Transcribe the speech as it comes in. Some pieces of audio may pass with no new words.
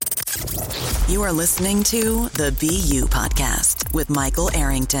You are listening to the BU Podcast with Michael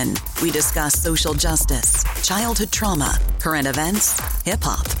Arrington. We discuss social justice, childhood trauma, current events,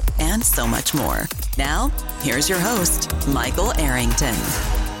 hip-hop, and so much more. Now, here's your host, Michael Arrington.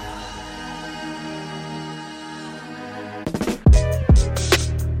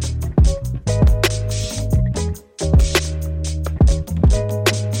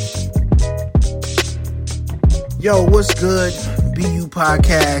 Yo, what's good? BU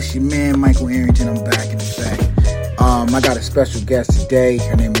Podcast, your man Michael Arrington. I'm back in effect. I got a special guest today.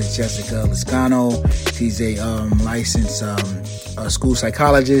 Her name is Jessica Lascano. She's a licensed school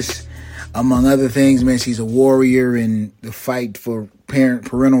psychologist. Among other things, man, she's a warrior in the fight for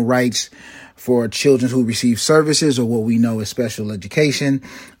parental rights for children who receive services, or what we know as special education.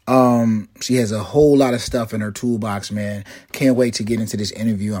 She has a whole lot of stuff in her toolbox, man. Can't wait to get into this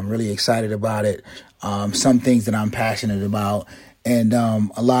interview. I'm really excited about it. Some things that I'm passionate about. And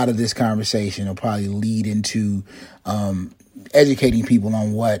a lot of this conversation will probably lead into educating people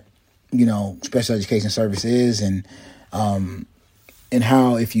on what, special education service is, and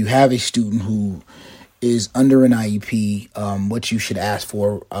how, if you have a student who is under an IEP, what you should ask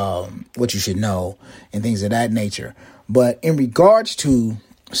for, what you should know, and things of that nature. But in regards to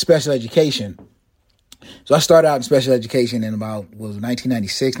special education, so I started out in special education in about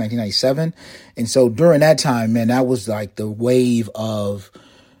 1996, 1997. And so during that time, man, that was like the wave of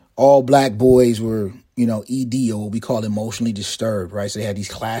all black boys were, ED, or what we call emotionally disturbed, right? So they had these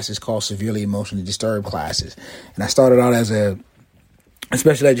classes called severely emotionally disturbed classes. And I started out as a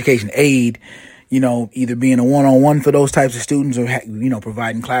special education aide, either being a one-on-one for those types of students, or,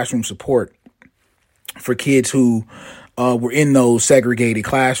 providing classroom support for kids who were in those segregated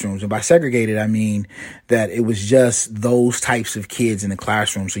classrooms. And by segregated, I mean that it was just those types of kids in the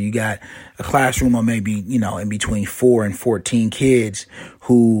classroom. So you got a classroom of maybe, in between 4 and 14 kids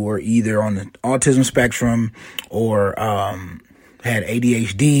who were either on the autism spectrum, or had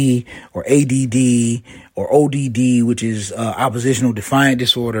ADHD or ADD or ODD, which is oppositional defiant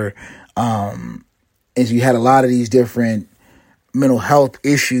disorder. And so you had a lot of these different mental health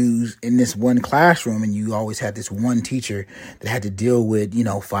issues in this one classroom, and you always had this one teacher that had to deal with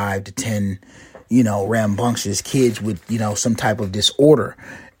 5 to 10 rambunctious kids with some type of disorder.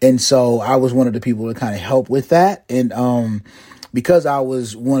 And so I was one of the people to kind of help with that. And because I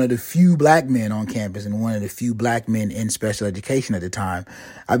was one of the few black men on campus and one of the few black men in special education at the time,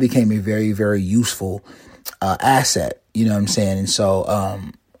 I became a very, very useful asset, you know what I'm saying? And so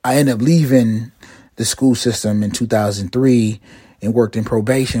I ended up leaving the school system in 2003 and worked in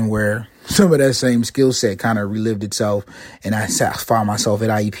probation, where some of that same skill set kind of relived itself, and I found myself at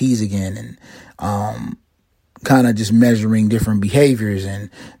IEPs again, and kind of just measuring different behaviors.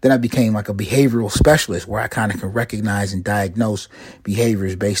 And then I became like a behavioral specialist, where I kind of can recognize and diagnose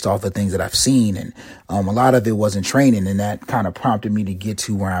behaviors based off of things that I've seen. And a lot of it wasn't training, and that kind of prompted me to get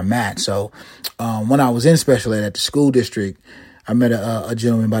to where I'm at. So when I was in special ed at the school district, I met a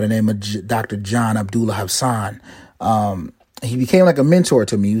gentleman by the name of Dr. John Abdullah Hassan. He became like a mentor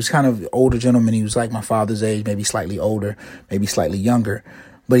to me. He was kind of an older gentleman. He was like my father's age, maybe slightly older, maybe slightly younger.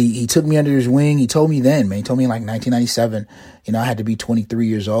 But he took me under his wing. He told me then, man, he told me in like 1997, I had to be 23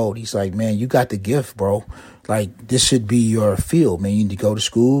 years old. He's like, man, you got the gift, bro. Like, this should be your field, man. You need to go to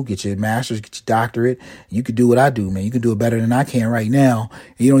school, get your master's, get your doctorate. You could do what I do, man. You can do it better than I can right now.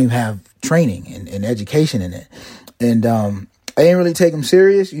 And you don't even have training and education in it. And I didn't really take him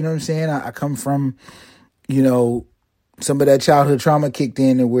serious. You know what I'm saying? I come from, some of that childhood trauma kicked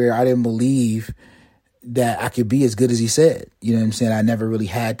in, to where I didn't believe that I could be as good as he said. You know what I'm saying? I never really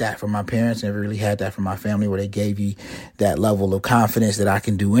had that from my parents, never really had that from my family, where they gave you that level of confidence that I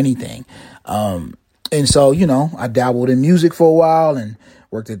can do anything. And so, I dabbled in music for a while and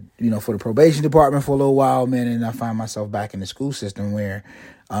worked at, for the probation department for a little while, man. And I find myself back in the school system, where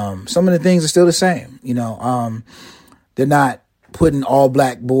some of the things are still the same. They're not putting all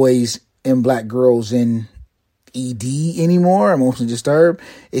black boys and black girls in ED anymore, emotionally disturbed.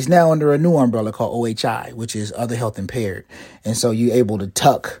 It's now under a new umbrella called OHI, which is other health impaired. And so you're able to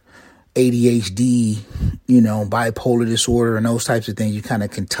tuck ADHD, bipolar disorder, and those types of things. You kind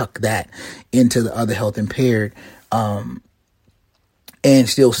of can tuck that into the other health impaired, and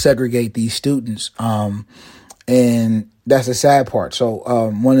still segregate these students. And that's the sad part.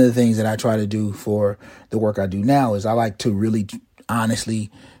 So one of the things that I try to do for the work I do now is I like to really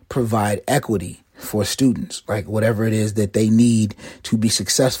honestly provide equity for students. Like, whatever it is that they need to be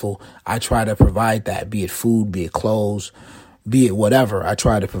successful, I try to provide that, be it food, be it clothes, be it whatever. I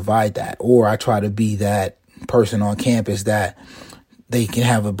try to provide that, or I try to be that person on campus that they can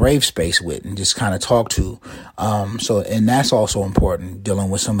have a brave space with and just kind of talk to. And that's also important, dealing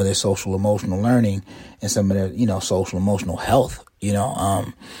with some of their social emotional learning and some of their, social emotional health,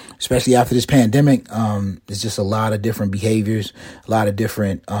 especially after this pandemic. There's just a lot of different behaviors, a lot of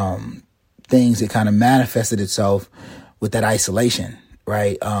different, things that kind of manifested itself with that isolation,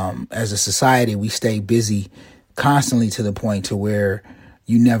 right? As a society, we stay busy constantly to the point to where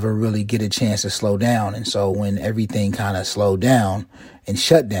you never really get a chance to slow down. And so when everything kind of slowed down and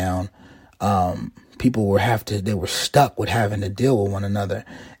shut down, people they were stuck with having to deal with one another.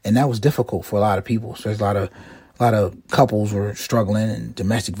 And that was difficult for a lot of people. So there's a lot of couples were struggling, and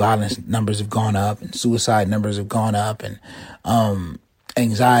domestic violence numbers have gone up, and suicide numbers have gone up, and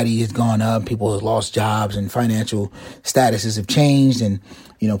anxiety has gone up. People have lost jobs, and financial statuses have changed, and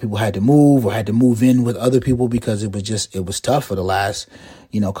people had to move or had to move in with other people because it was tough for the last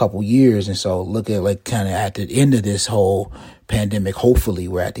couple years. And so look at kind of at the end of this whole pandemic, hopefully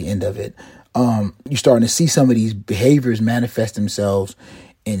we're at the end of it. You're starting to see some of these behaviors manifest themselves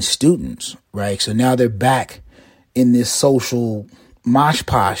in students, right? So now they're back in this social mosh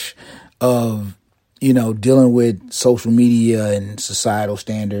posh of dealing with social media and societal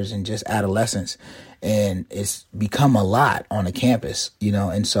standards and just adolescence. And it's become a lot on the campus,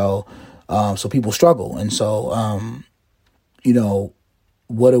 and so people struggle. And so,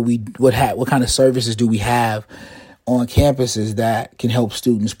 what kind of services do we have on campuses that can help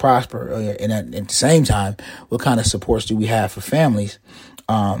students prosper? And at the same time, what kind of supports do we have for families?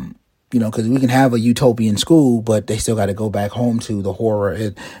 Because we can have a utopian school, but they still got to go back home to the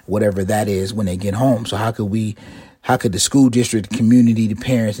horror, whatever that is, when they get home. So how could the school district, the community, the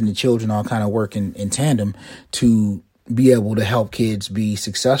parents, and the children all kind of work in tandem to be able to help kids be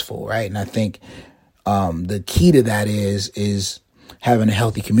successful, right? And I think the key to that is having a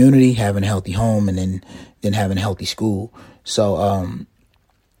healthy community, having a healthy home, and then having a healthy school. So,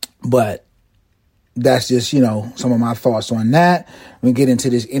 but that's just, some of my thoughts on that. We get into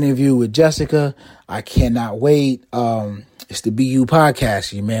this interview with Jessica. I cannot wait. It's the BU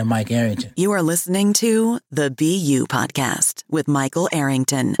Podcast, your man, Mike Arrington. You are listening to the BU Podcast with Michael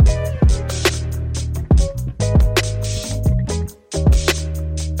Arrington.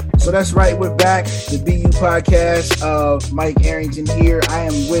 So that's right. We're back. The BU Podcast. Mike Arrington here. I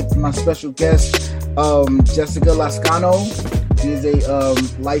am with my special guest, Jessica Lascano. She is a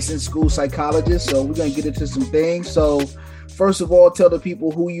licensed school psychologist. So we're going to get into some things. So first of all, tell the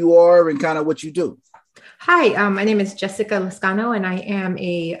people who you are and kind of what you do. Hi, my name is Jessica Lascano, and I am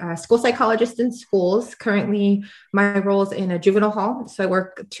a school psychologist in schools. Currently, my role is in a juvenile hall. So I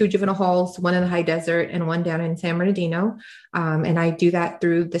work 2 juvenile halls, one in the high desert and one down in San Bernardino. And I do that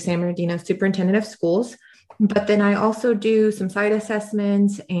through the San Bernardino Superintendent of Schools. But then I also do some site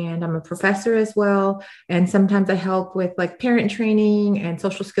assessments, and I'm a professor as well. And sometimes I help with like parent training and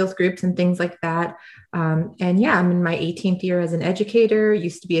social skills groups and things like that. I'm in my 18th year as an educator,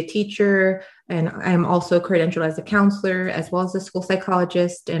 used to be a teacher, and I'm also credentialed as a counselor as well as a school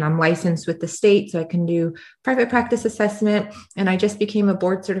psychologist, and I'm licensed with the state so I can do private practice assessment. And I just became a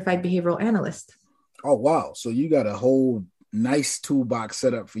board certified behavioral analyst. Oh, wow. So you got a whole nice toolbox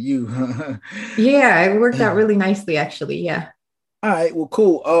set up for you. Yeah, it worked out really nicely, actually. Yeah. All right. Well,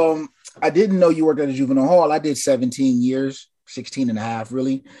 cool. I didn't know you worked at a juvenile hall. I did 17 years, 16 and a half,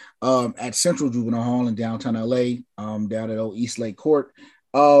 really, at Central Juvenile Hall in downtown LA, down at old East Lake Court.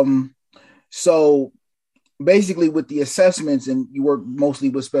 So basically with the assessments, and you work mostly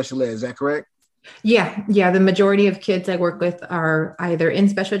with special ed, is that correct? Yeah. The majority of kids I work with are either in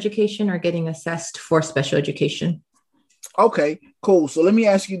special education or getting assessed for special education. Okay, cool. So let me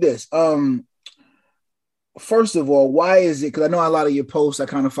ask you this. First of all, why is it? Because I know a lot of your posts, I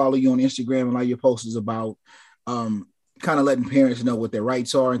kind of follow you on Instagram, and a lot of your posts is about kind of letting parents know what their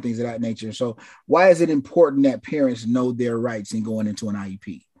rights are and things of that nature. So why is it important that parents know their rights in going into an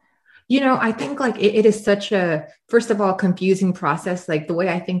IEP? I think like it is such a, first of all, confusing process. Like the way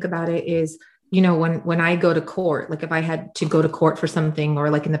I think about it is, when I go to court, like if I had to go to court for something, or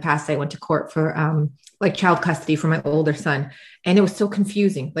like in the past, I went to court for like child custody for my older son. And it was so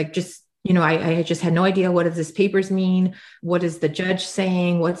confusing. Like just, I just had no idea, what does this papers mean? What is the judge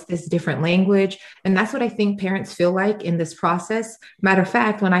saying? What's this different language? And that's what I think parents feel like in this process. Matter of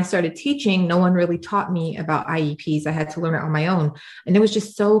fact, when I started teaching, no one really taught me about IEPs. I had to learn it on my own. And it was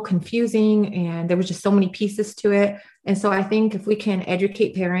just so confusing, and there was just so many pieces to it. And so I think if we can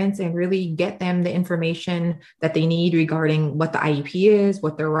educate parents and really get them the information that they need regarding what the IEP is,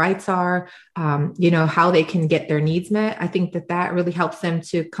 what their rights are, how they can get their needs met, I think that really helps them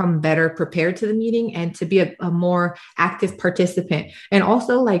to come better prepared to the meeting and to be a more active participant. And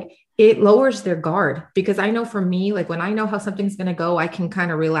also, like, it lowers their guard, because I know for me, like when I know how something's going to go, I can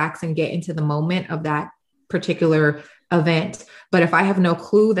kind of relax and get into the moment of that particular event. But if I have no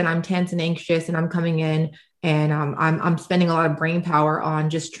clue, then I'm tense and anxious, and I'm coming in and I'm spending a lot of brain power on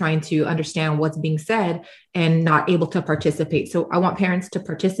just trying to understand what's being said and not able to participate. So I want parents to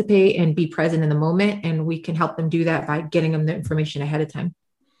participate and be present in the moment, and we can help them do that by getting them the information ahead of time.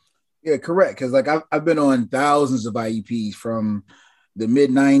 Yeah, correct. Because like I've been on thousands of IEPs from the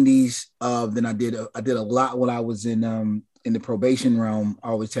mid '90s. Then I did a lot when I was in the probation realm. I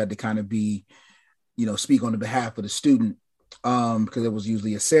always had to kind of be, speak on the behalf of the student, because it was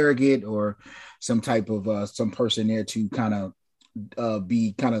usually a surrogate or some type of some person there to kind of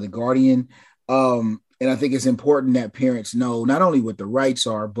be kind of the guardian. And I think it's important that parents know not only what the rights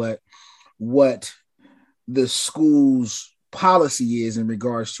are, but what the school's policy is in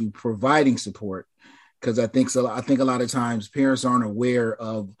regards to providing support. Because I think a lot of times parents aren't aware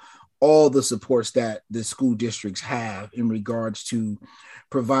of all the supports that the school districts have in regards to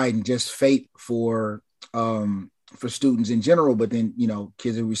providing just FAPE for students in general, but then,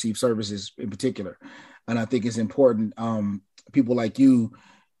 kids who receive services in particular. And I think it's important, people like you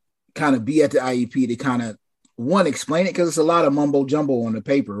kind of be at the IEP to kind of explain it, because it's a lot of mumbo jumbo on the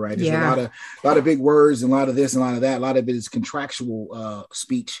paper, right? There's a lot of big words and a lot of this and a lot of that. A lot of it is contractual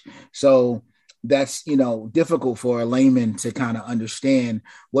speech. So that's, difficult for a layman to kind of understand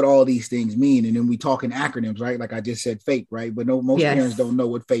what all these things mean. And then we talk in acronyms, right? Like I just said, FAPE, right? But most parents don't know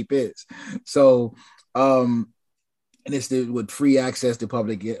what FAPE is. So, and it's with free access to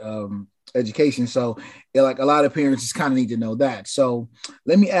public education. So like a lot of parents just kind of need to know that. So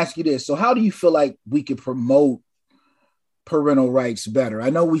let me ask you this. So how do you feel like we could promote parental rights better?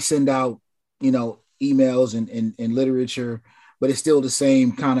 I know we send out, emails and literature, but it's still the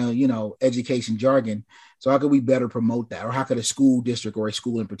same kind of, education jargon. So how could we better promote that? Or how could a school district or a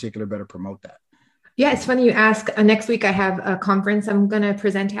school in particular better promote that? Yeah, it's funny you ask. Next week, I have a conference I'm going to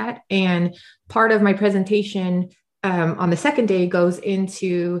present at. And part of my presentation on the second day goes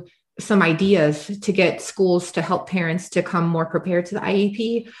into some ideas to get schools to help parents to come more prepared to the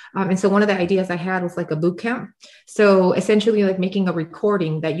IEP. And so one of the ideas I had was like a boot camp. So essentially like making a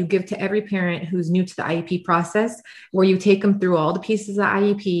recording that you give to every parent who's new to the IEP process, where you take them through all the pieces of the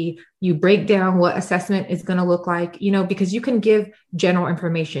IEP, you break down what assessment is going to look like, because you can give general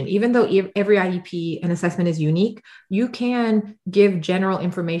information. Even though every IEP and assessment is unique, you can give general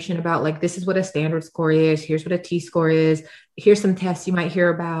information about like, this is what a standard score is. Here's what a T-score is. Here's some tests you might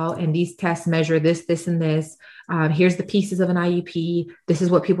hear about. And these tests measure this, this, and this. Here's the pieces of an IEP. This is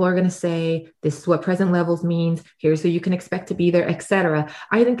what people are going to say. This is what present levels means. Here's who you can expect to be there, etc.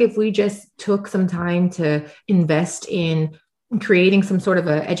 I think if we just took some time to invest in creating some sort of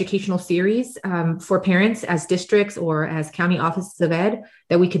an educational series for parents as districts or as county offices of ed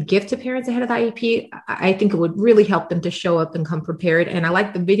that we could give to parents ahead of the IEP, I think it would really help them to show up and come prepared. And I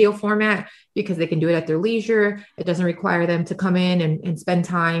like the video format because they can do it at their leisure. It doesn't require them to come in and spend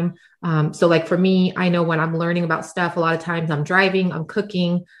time. So like for me, I know when I'm learning about stuff, a lot of times I'm driving, I'm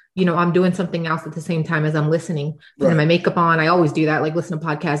cooking, I'm doing something else at the same time as I'm listening. Putting my makeup on. I always do that, like listen to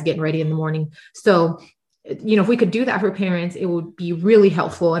podcasts, getting ready in the morning. So if we could do that for parents, it would be really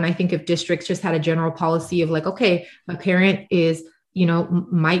helpful. And I think if districts just had a general policy of like, okay, my parent is,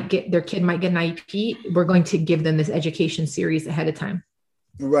 their kid might get an IEP, we're going to give them this education series ahead of time.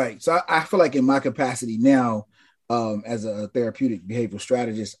 Right. So I feel like in my capacity now, as a therapeutic behavioral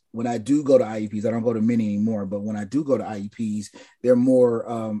strategist, when I do go to IEPs, I don't go to many anymore, but when I do go to IEPs, they're more,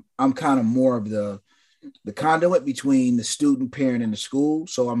 I'm kind of more of the conduit between the student, parent, and the school.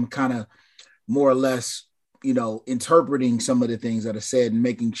 So I'm kind of more or less, interpreting some of the things that are said and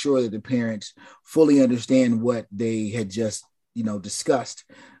making sure that the parents fully understand what they had just, discussed.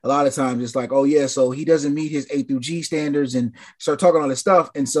 A lot of times it's like, oh yeah, so he doesn't meet his A through G standards, and start talking all this stuff.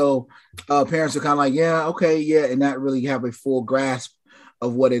 And so parents are kind of like, yeah, okay, yeah. And not really have a full grasp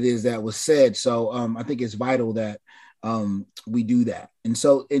of what it is that was said. So I think it's vital that we do that. And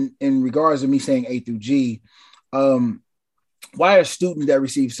so in regards to me saying A through G, why are students that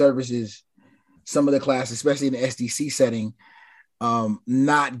receive services, some of the classes, especially in the SDC setting,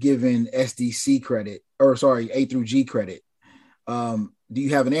 not given SDC credit, A through G credit? Do you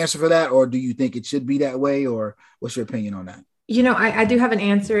have an answer for that, or do you think it should be that way, or what's your opinion on that? I do have an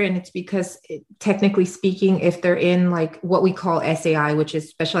answer, and it's because technically speaking, if they're in like what we call SAI, which is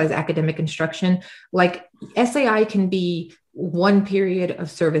specialized academic instruction, like SAI can be one period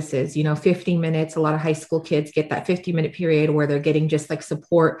of services, 15 minutes. A lot of high school kids get that 15-minute period where they're getting just like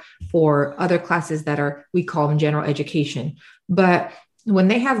support for other classes that we call them general education. But when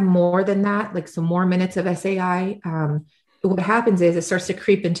they have more than that, like some more minutes of SAI, what happens is it starts to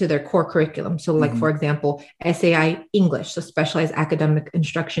creep into their core curriculum. So like, for example, SAI English, so specialized academic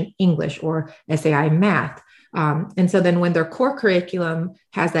instruction English, or SAI math. And so then when their core curriculum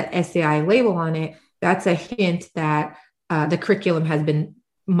has that SAI label on it, that's a hint that the curriculum has been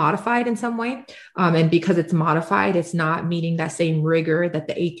modified in some way. And because it's modified, it's not meeting that same rigor that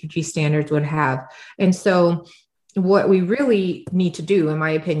the A through G standards would have. And so what we really need to do, in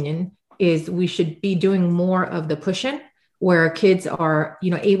my opinion, is we should be doing more of the push-in, where kids are,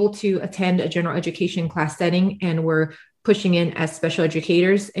 able to attend a general education class setting, and we're pushing in as special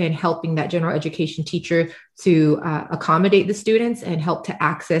educators and helping that general education teacher to accommodate the students and help to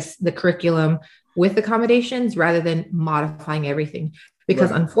access the curriculum with accommodations rather than modifying everything.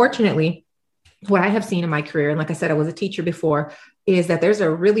 Because unfortunately, what I have seen in my career, and like I said, I was a teacher before, is that there's a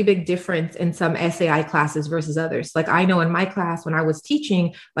really big difference in some SAI classes versus others. Like I know in my class, when I was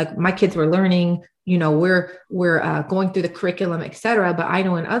teaching, like my kids were learning, we're going through the curriculum, et cetera. But I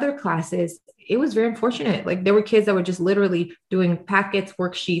know in other classes, it was very unfortunate. Like there were kids that were just literally doing packets,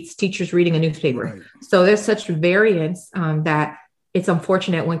 worksheets, teachers reading a newspaper. Right. So there's such variance that it's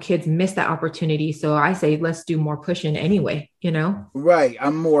unfortunate when kids miss that opportunity. So I say, let's do more pushing anyway, Right.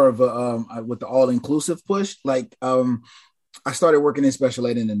 I'm more of a, with the all-inclusive push. Like, I started working in special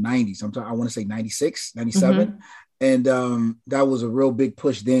ed in the 90s. I want to say 96, 97. And that was a real big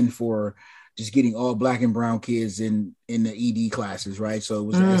push then for just getting all Black and brown kids in the ED classes, right? So it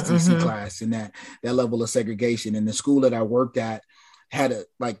was the STC class and that level of segregation. And the school that I worked at had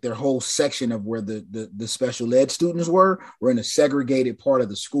their whole section of where the special ed students were in a segregated part of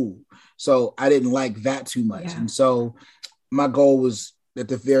the school. So I didn't like that too much. Yeah. And so my goal was, at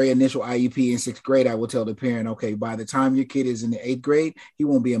the very initial IEP in 6th grade, I would tell the parent, okay, by the time your kid is in the 8th grade, he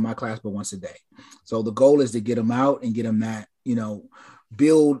won't be in my class but once a day. So the goal is to get them out and get them that,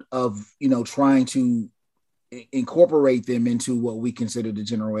 build of, trying to incorporate them into what we consider the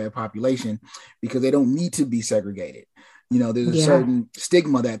general ed population, because they don't need to be segregated. There's a certain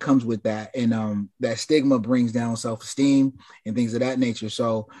stigma that comes with that. And that stigma brings down self-esteem and things of that nature.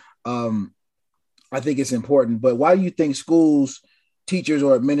 So I think it's important. But why do you think schools, teachers,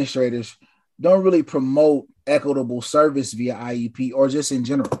 or administrators don't really promote equitable service via IEP or just in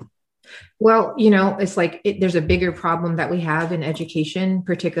general? Well, it's like there's a bigger problem that we have in education,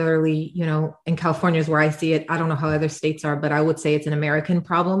 particularly, in California is where I see it. I don't know how other states are, but I would say it's an American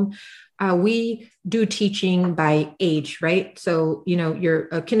problem. We do teaching by age, right? So, you're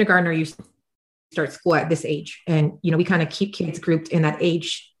a kindergartner, you start school at this age, and, we kind of keep kids grouped in that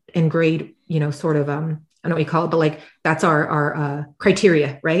age and grade, sort of, I don't know what you call it, but like that's our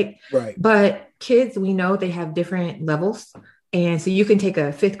criteria, right? Right. But kids, we know they have different levels. And so you can take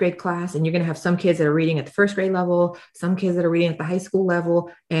a 5th grade class and you're going to have some kids that are reading at the 1st grade level, some kids that are reading at the high school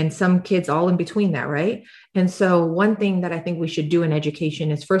level, and some kids all in between that, right? And so one thing that I think we should do in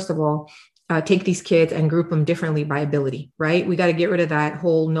education is, first of all, take these kids and group them differently by ability, right? We got to get rid of that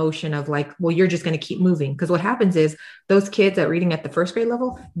whole notion of like, well, you're just going to keep moving. Because what happens is those kids that are reading at the 1st grade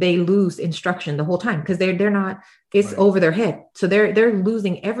level, they lose instruction the whole time because they're not, it's over their head. So they're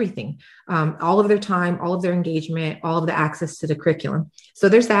losing everything, all of their time, all of their engagement, all of the access to the curriculum. So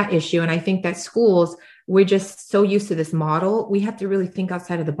there's that issue. And I think that schools, we're just so used to this model. We have to really think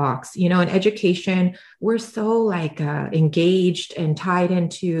outside of the box. In education, we're so engaged and tied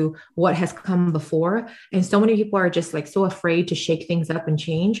into what has come before. And so many people are just so afraid to shake things up and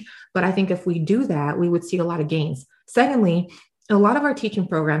change. But I think if we do that, we would see a lot of gains. Secondly, a lot of our teaching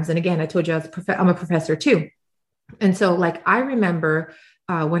programs, and again, I told you I'm a professor too. And so I remember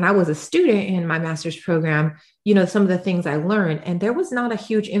when I was a student in my master's program, some of the things I learned, and there was not a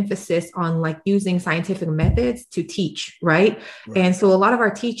huge emphasis on using scientific methods to teach. Right. And so a lot of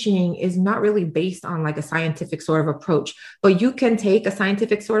our teaching is not really based on a scientific sort of approach, but you can take a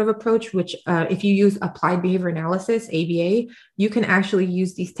scientific sort of approach, which if you use applied behavior analysis, ABA, you can actually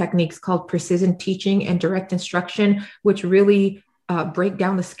use these techniques called precision teaching and direct instruction, which really break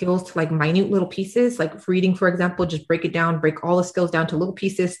down the skills to minute little pieces, like reading, for example, just break it down, break all the skills down to little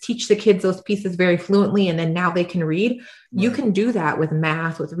pieces, teach the kids those pieces very fluently. And then now they can read. Right. You can do that with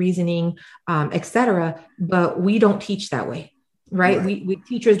math, with reasoning, et cetera, but we don't teach that way. Right. We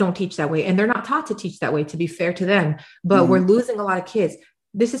teachers don't teach that way, and they're not taught to teach that way, to be fair to them, but we're losing a lot of kids.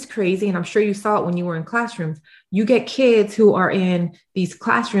 This is crazy. And I'm sure you saw it when you were in classrooms. You get kids who are in these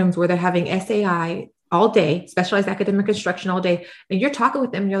classrooms where they're having SAI all day, specialized academic instruction all day. And you're talking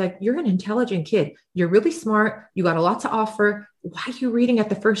with them and you're like, you're an intelligent kid. You're really smart. You got a lot to offer. Why are you reading at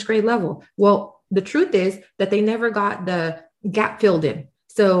the 1st grade level? Well, the truth is that they never got the gap filled in.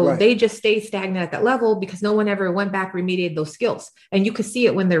 So Right. they just stayed stagnant at that level because no one ever went back, remediated those skills. And you could see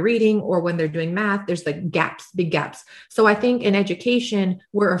it when they're reading or when they're doing math, there's like gaps, big gaps. So I think in education,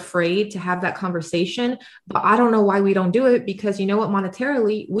 we're afraid to have that conversation, but I don't know why we don't do it, because you know what,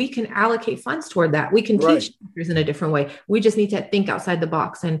 monetarily, we can allocate funds toward that. We can Right. teach teachers in a different way. We just need to think outside the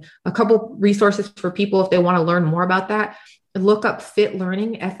box. And a couple resources for people, if they want to learn more about that, look up FIT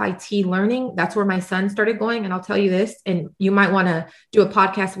learning, FIT learning. That's where my son started going. And I'll tell you this, and you might want to do a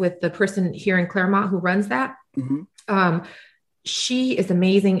podcast with the person here in Claremont who runs that. Mm-hmm. She is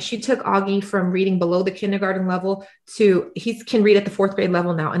amazing. She took Augie from reading below the kindergarten level to he can read at the fourth grade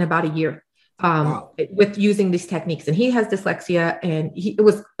level now in about a year. Wow. With using these techniques. And he has dyslexia, and it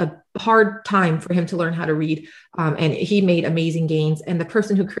was a hard time for him to learn how to read. And he made amazing gains. And the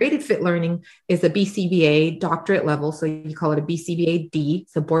person who created Fit Learning is a BCBA doctorate level. So you call it a BCBA D,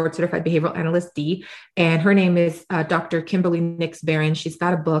 so Board Certified Behavioral Analyst D. And her name is Dr. Kimberly Nix Barron. She's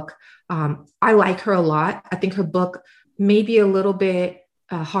got a book. I like her a lot. I think her book may be a little bit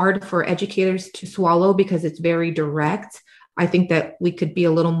hard for educators to swallow because it's very direct. I think that we could be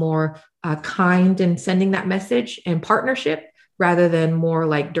a little more kind in sending that message and partnership rather than more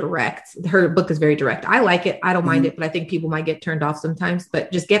like direct. Her book is very direct. I like it. I don't mind it, but I think people might get turned off sometimes,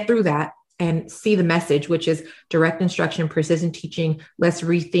 but just get through that and see the message, which is direct instruction, precision teaching. Let's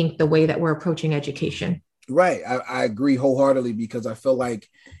rethink the way that we're approaching education. Right. I agree wholeheartedly, because I feel like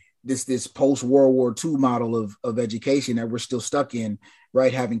this post-World War II model of education that we're still stuck in,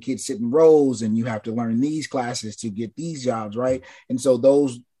 right? Having kids sit in rows and you have to learn these classes to get these jobs, right? And so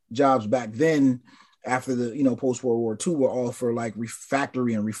those jobs back then, after the, post-World War II, were all for like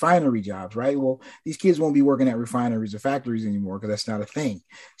factory and refinery jobs, right? Well, these kids won't be working at refineries or factories anymore because that's not a thing.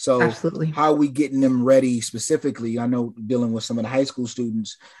 So Absolutely. How are we getting them ready specifically? I know dealing with some of the high school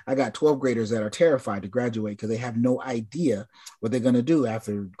students, I got 12th graders that are terrified to graduate because they have no idea what they're going to do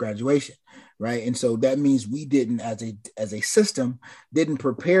after graduation, right? And so that means we didn't, as a system, didn't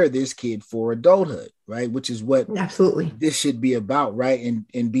prepare this kid for adulthood, right? Which is what Absolutely this should be about, right?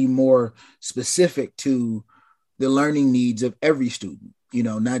 And be more specific to the learning needs of every student,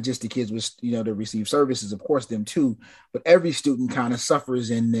 not just the kids with, that receive services, of course, them too, but every student kind of suffers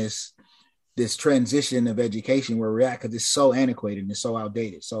in this transition of education where we're at, because it's so antiquated and it's so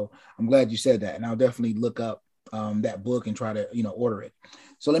outdated. So I'm glad you said that. And I'll definitely look up that book and try to, order it.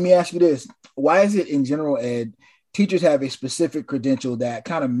 So let me ask you this. Why is it in general ed, teachers have a specific credential that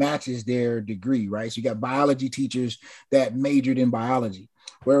kind of matches their degree, right? So you got biology teachers that majored in biology,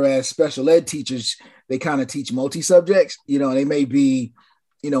 whereas special ed teachers, they kind of teach multi-subjects, they may be,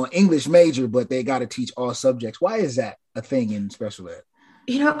 an English major, but they got to teach all subjects. Why is that a thing in special ed?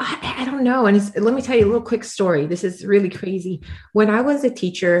 I don't know. And let me tell you a little quick story. This is really crazy. When I was a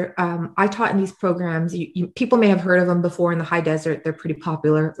teacher, I taught in these programs. People may have heard of them before in the high desert. They're pretty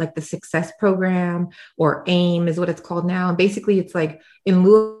popular, like the Success Program, or AIM is what it's called now. And basically it's like in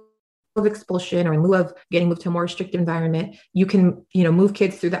lieu of expulsion or in lieu of getting moved to a more restricted environment, you can, move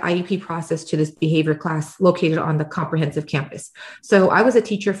kids through the IEP process to this behavior class located on the comprehensive campus. So I was a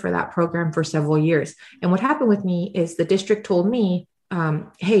teacher for that program for several years. And what happened with me is the district told me,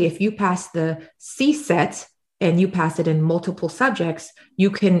 hey, if you pass the CSET and you pass it in multiple subjects,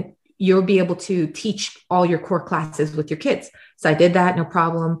 you'll be able to teach all your core classes with your kids. So I did that, no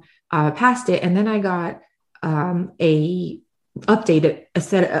problem, passed it. And then I got an updated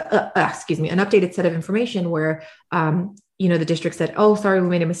set of information where, the district said, oh, sorry, we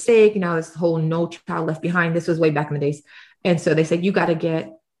made a mistake. This whole No Child Left Behind, this was way back in the days. And so they said, you got to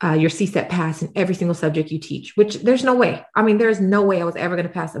get your CSET pass in every single subject you teach, which there's no way. There's no way I was ever going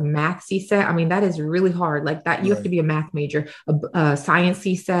to pass a math CSET. That is really hard. Like that, you have to be a math major, a science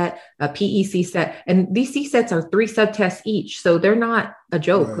CSET, a PE CSET. And these CSETs are 3 subtests each. So they're not a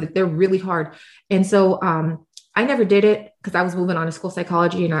joke. Right. Like they're really hard. And so I never did it because I was moving on to school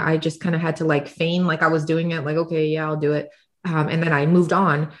psychology, and I just kind of had to like feign like I was doing it. Like, okay, yeah, I'll do it. And then I moved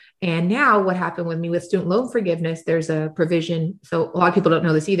on. And now what happened with me with student loan forgiveness, there's a provision. So a lot of people don't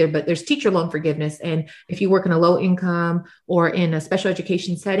know this either, but there's teacher loan forgiveness. And if you work in a low income or in a special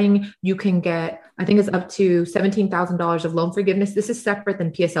education setting, you can get, I think it's up to $17,000 of loan forgiveness. This is separate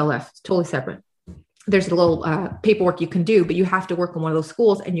than PSLF. It's totally separate. There's a little paperwork you can do, but you have to work in one of those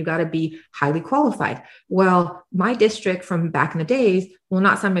schools and you got to be highly qualified. Well, my district from back in the days will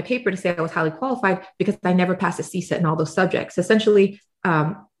not sign my paper to say I was highly qualified because I never passed a CSET in all those subjects. Essentially,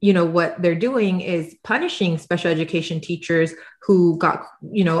 what they're doing is punishing special education teachers who got,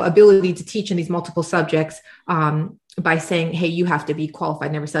 ability to teach in these multiple subjects by saying, hey, you have to be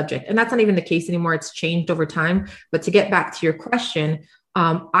qualified in every subject. And that's not even the case anymore. It's changed over time. But to get back to your question,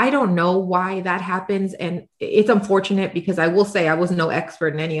 I don't know why that happens. And it's unfortunate because I will say I was no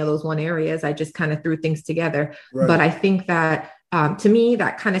expert in any of those one areas. I just kind of threw things together. Right. But I think that to me,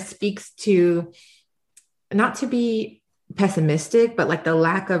 that kind of speaks to, not to be pessimistic, but like the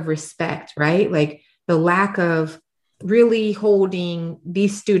lack of respect, right? Like the lack of really holding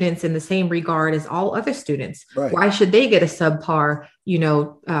these students in the same regard as all other students. Right. Why should they get a subpar,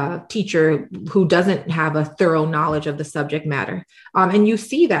 teacher who doesn't have a thorough knowledge of the subject matter? And you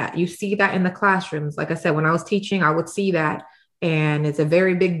see that in the classrooms. Like I said, when I was teaching, I would see that. And it's a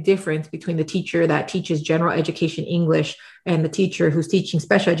very big difference between the teacher that teaches general education English and the teacher who's teaching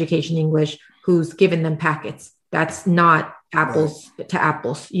special education English, who's given them packets. That's not apples to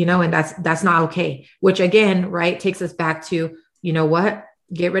apples, and that's not okay. Which again, right, takes us back to, what?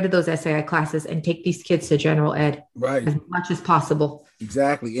 Get rid of those SAI classes and take these kids to general ed as much as possible.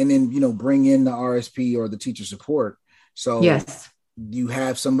 Exactly. And then, bring in the RSP or the teacher support. So yes, you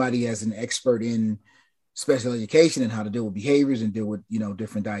have somebody as an expert in special education and how to deal with behaviors and deal with,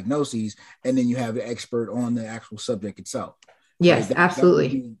 different diagnoses. And then you have the expert on the actual subject itself. Yes, right?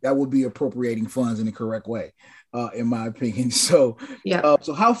 Absolutely. That would be appropriating funds in the correct way, in my opinion. So, yeah.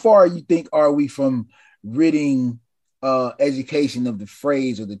 So how far you think are we from ridding education of the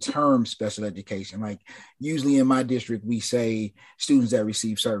phrase or the term special education? Like usually in my district, we say students that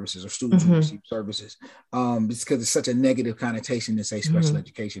receive services or students who receive services. It's because it's such a negative connotation to say special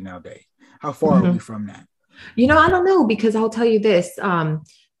education nowadays. How far are we from that? I don't know, because I'll tell you this.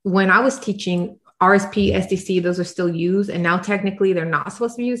 When I was teaching, RSP, SDC, those are still used. And now technically they're not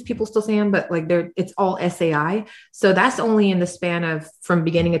supposed to be used. People still say them, but like it's all SAI. So that's only in the span of from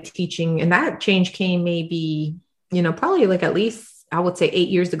beginning of teaching. And that change came maybe, probably like at least I would say 8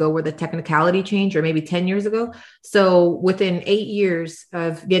 years ago, where the technicality changed, or maybe 10 years ago. So within 8 years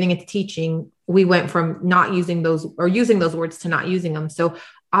of getting into teaching, we went from not using those or using those words to not using them. So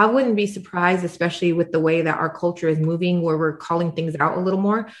I wouldn't be surprised, especially with the way that our culture is moving, where we're calling things out a little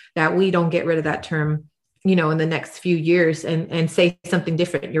more, that we don't get rid of that term, in the next few years and say something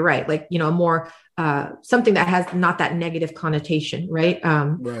different. You're right. Like, more something that has not that negative connotation. Right.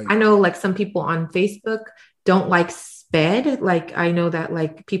 Right. I know like some people on Facebook don't like SPED. Like I know that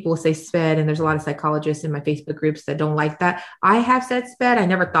like people say SPED, and there's a lot of psychologists in my Facebook groups that don't like that. I have said SPED. I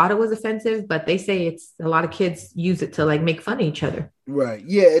never thought it was offensive, but they say it's a lot of kids use it to like make fun of each other. Right.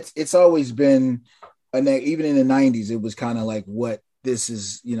 Yeah. It's always been even in the 90s, it was kind of like what this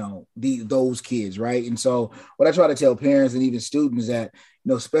is, those kids. Right. And so what I try to tell parents and even students that,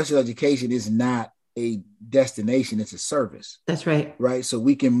 special education is not a destination, it's a service. That's right. Right. So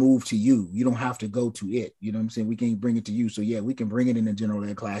we can move to you. You don't have to go to it. You know what I'm saying? We can bring it to you. So yeah, we can bring it in the general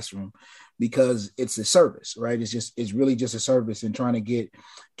ed classroom because it's a service, right? It's really just a service, and trying to get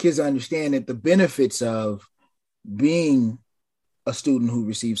kids to understand that the benefits of being a student who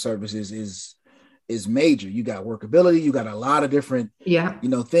receives services is major. You got workability, you got a lot of different,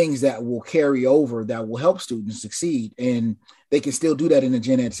 things that will carry over that will help students succeed. And they can still do that in a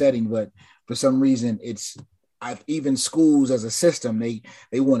gen ed setting, but for some reason, even schools as a system,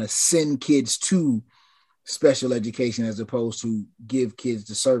 they want to send kids to special education as opposed to give kids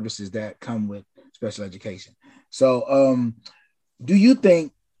the services that come with special education. So do you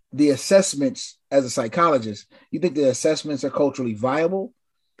think the assessments, as a psychologist, you think the assessments are culturally viable?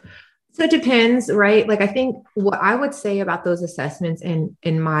 So it depends, right? Like I think what I would say about those assessments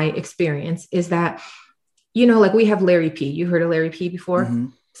in my experience is that, like we have Larry P. You heard of Larry P. before? Mm-hmm.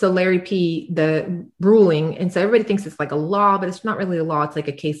 So Larry P., the ruling, and so everybody thinks it's like a law, but it's not really a law. It's like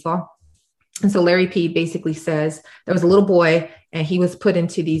a case law. And so Larry P. basically says there was a little boy and he was put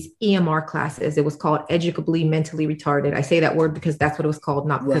into these EMR classes. It was called educably mentally retarded. I say that word because that's what it was called,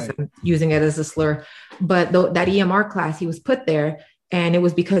 not because I'm using it as a slur. But that EMR class, he was put there, and it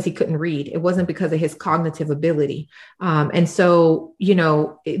was because he couldn't read. It wasn't because of his cognitive ability. And so,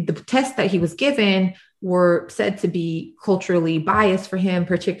 the test that he was given were said to be culturally biased for him,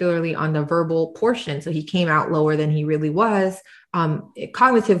 particularly on the verbal portion. So he came out lower than he really was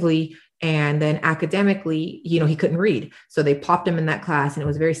cognitively. And then academically, he couldn't read. So they popped him in that class, and it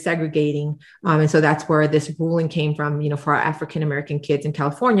was very segregating. And so that's where this ruling came from. For our African-American kids in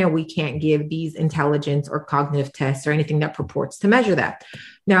California, we can't give these intelligence or cognitive tests or anything that purports to measure that.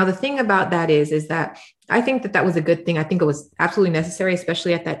 Now, the thing about that is that I think that was a good thing. I think it was absolutely necessary,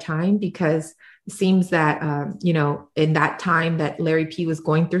 especially at that time, because it seems that, in that time that Larry P. was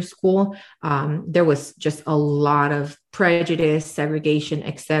going through school, there was just a lot of prejudice, segregation,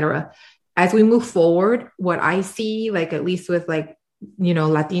 et cetera. As we move forward, what I see, like at least with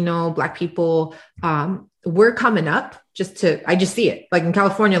Latino, Black people, we're coming up I just see it like in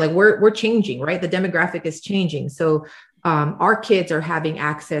California, like we're changing, right? The demographic is changing. So our kids are having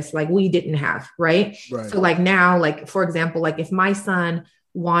access like we didn't have, right? So like now, like for example, like if my son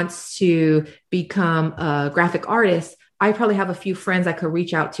wants to become a graphic artist, I probably have a few friends I could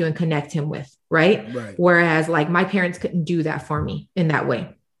reach out to and connect him with, right? Whereas like my parents couldn't do that for me in that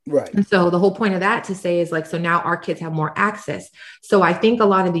way. Right. And so the whole point of that to say is like, so now our kids have more access. So I think a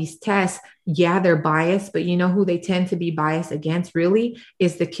lot of these tests, yeah, they're biased, but you know who they tend to be biased against really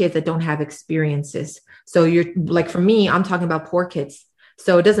is the kids that don't have experiences. So you're like, for me, I'm talking about poor kids.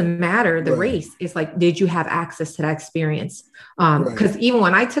 So it doesn't matter the race. It's like, did you have access to that experience? Because even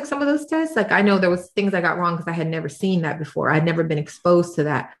when I took some of those tests, like I know there was things I got wrong because I had never seen that before. I'd never been exposed to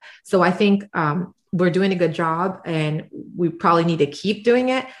that. So I think we're doing a good job and we probably need to keep doing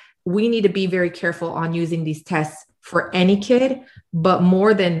it. We need to be very careful on using these tests for any kid, but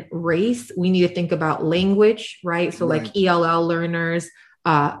more than race, we need to think about language, right? So like ELL learners,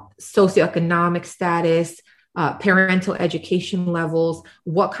 socioeconomic status, parental education levels,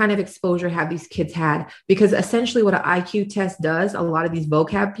 what kind of exposure have these kids had? Because essentially what an IQ test does, a lot of these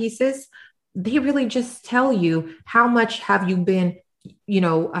vocab pieces, they really just tell you how much have you been, you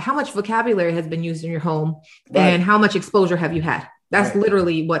know, how much vocabulary has been used in your home and how much exposure have you had? That's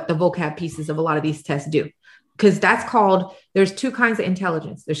literally what the vocab pieces of a lot of these tests do. Because that's called, there's two kinds of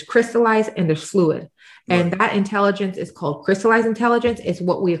intelligence. There's crystallized and there's fluid. And that intelligence is called crystallized intelligence. It's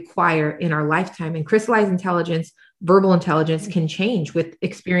what we acquire in our lifetime. And crystallized intelligence, verbal intelligence can change with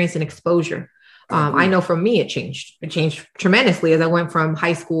experience and exposure. I know for me, it changed. It changed tremendously as I went from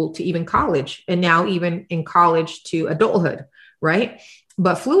high school to even college and now even in college to adulthood, right?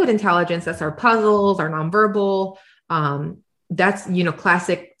 But fluid intelligence, that's our puzzles, our nonverbal, that's, you know,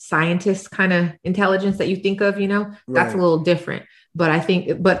 classic scientist kind of intelligence that you think of, you know, that's a little different. But I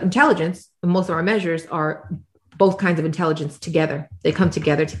think, but intelligence, most of our measures are both kinds of intelligence together. They come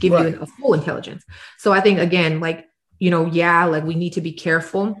together to give you a full intelligence. So I think, again, like, you know, yeah, like we need to be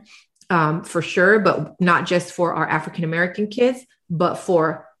careful for sure, but not just for our African-American kids, but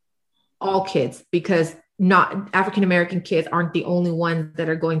for all kids, because not African-American kids aren't the only ones that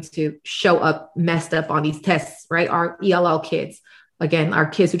are going to show up messed up on these tests, right? Our ELL kids, again, our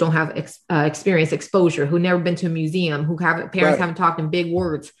kids who don't have experience, exposure, who never been to a museum, who have parents haven't talked in big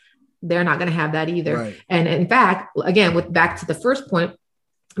words, they're not going to have that either. And in fact, again, with back to the first point,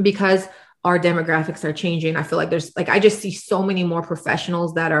 because our demographics are changing, I feel like there's like, I just see so many more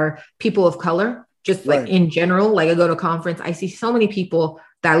professionals that are people of color, just like in general. Like I go to a conference, I see so many people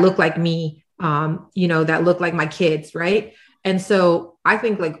that look like me, you know, that look like my kids. Right. And so I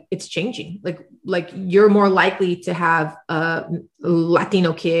think like it's changing, like you're more likely to have a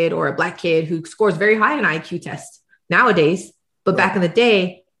Latino kid or a Black kid who scores very high in IQ tests nowadays. But back in the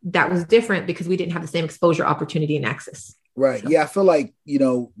day, that was different because we didn't have the same exposure, opportunity, and access. Right. So. Yeah. I feel like, you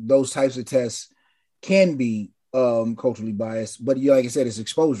know, those types of tests can be culturally biased, but like I said, it's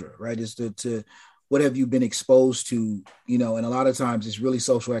exposure, right? It's to what have you been exposed to, you know, and a lot of times it's really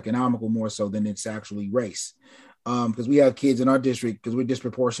social economical more so than it's actually race. Because we have kids in our district, because we're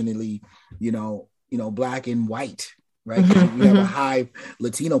disproportionately, you know, Black and white, right? We have a high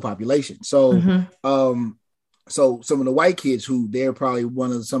Latino population. So, so some of the white kids who they're probably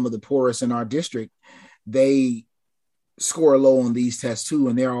some of the poorest in our district, they score low on these tests too,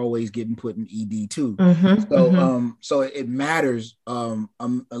 and they're always getting put in ED too. So it matters a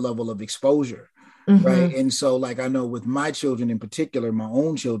level of exposure. Right. And so like I know with my children in particular, my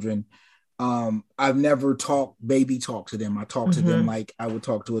own children, I've never baby talk to them. I talk to them like I would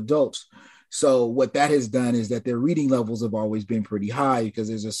talk to adults. So what that has done is that their reading levels have always been pretty high because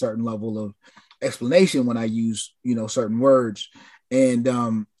there's a certain level of explanation when I use, you know, certain words. And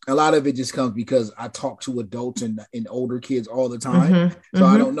a lot of it just comes because I talk to adults and older kids all the time. So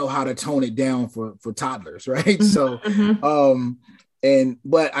I don't know how to tone it down for toddlers. Right. So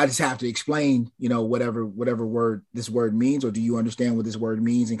but I just have to explain, you know, whatever word this word means, or do you understand what this word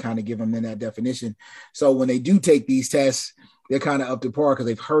means, and kind of give them then that definition. So when they do take these tests, they're kind of up to par because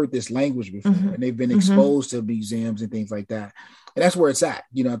they've heard this language before and they've been exposed to museums and things like that. And that's where it's at.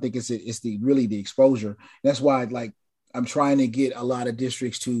 You know, I think it's really the exposure. And that's why like I'm trying to get a lot of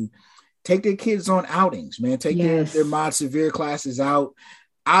districts to take their kids on outings, man. Take their mod severe classes out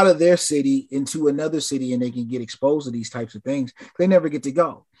of their city into another city, and they can get exposed to these types of things. They never get to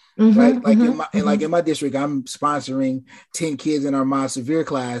go. Right. Like in my district, I'm sponsoring 10 kids in our mod severe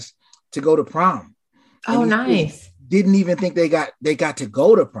class to go to prom. Oh, nice. Didn't even think they got to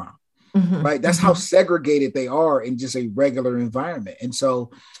go to prom. Right. That's how segregated they are in just a regular environment. And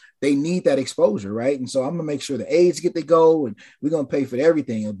so they need that exposure. Right. And so I'm going to make sure the aides get to go, and we're going to pay for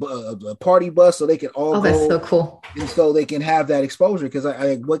everything, a party bus so they can all go. That's so cool. And so they can have that exposure, because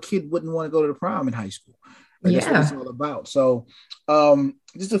what kid wouldn't want to go to the prom in high school? Like that's what it's all about. So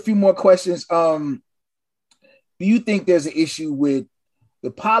just a few more questions. Do you think there's an issue with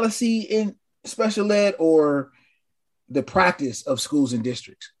the policy in special ed or the practice of schools and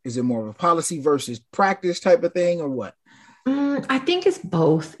districts? Is it more of a policy versus practice type of thing or what? I think it's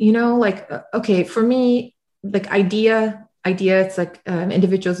both, you know, like, okay, for me, like IDEA, it's like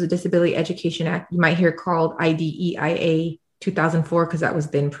Individuals with Disability Education Act. You might hear called IDEIA 2004, because that was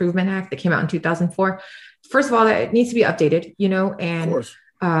the Improvement Act that came out in 2004. First of all, it needs to be updated, you know, and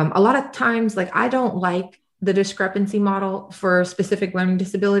a lot of times, like, I don't like the discrepancy model for specific learning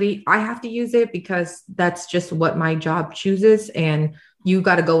disability. I have to use it because that's just what my job chooses. And you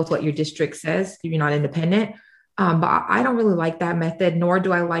got to go with what your district says. You're not independent. But I don't really like that method, nor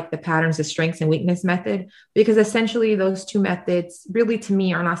do I like the patterns of strengths and weakness method, because essentially those two methods really, to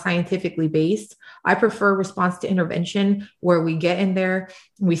me, are not scientifically based. I prefer response to intervention, where we get in there,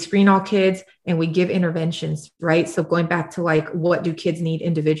 we screen all kids and we give interventions, right? So going back to like, what do kids need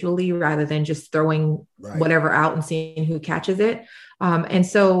individually rather than just throwing whatever out and seeing who catches it. And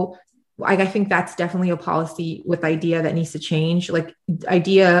so I think that's definitely a policy with IDEA that needs to change. Like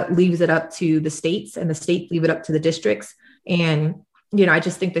IDEA leaves it up to the states and the states leave it up to the districts. And, you know, I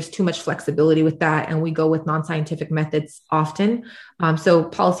just think there's too much flexibility with that. And we go with non-scientific methods often. So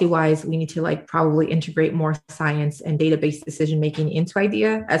policy wise, we need to like probably integrate more science and database decision-making into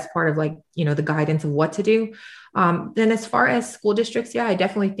IDEA as part of like, you know, the guidance of what to do. Then as far as school districts, I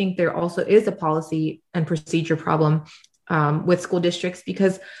definitely think there also is a policy and procedure problem with school districts,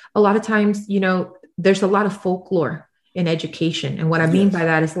 because a lot of times, you know, there's a lot of folklore in education. And what I mean by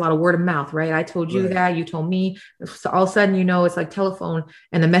that is a lot of word of mouth, right? I told you that, you told me. So all of a sudden, you know, it's like telephone,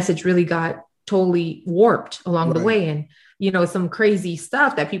 and the message really got totally warped along the way. And, you know, some crazy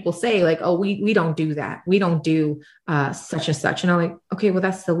stuff that people say like, oh, we don't do that. We don't do such and such. And I'm like, okay, well,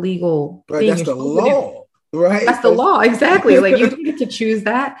 that's the legal thing. That's the law. Right. That's the law. Exactly. Like you don't get to choose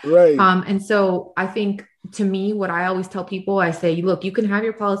that. Right. And so I think, to me, what I always tell people, I say, look, you can have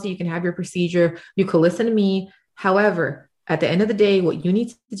your policy, you can have your procedure, you can listen to me. However, at the end of the day, what you need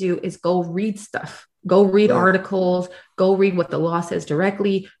to do is go read stuff, go read articles, go read what the law says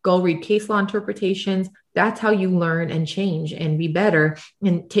directly, go read case law interpretations. That's how you learn and change and be better,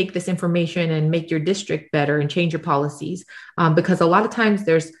 and take this information and make your district better and change your policies. Because a lot of times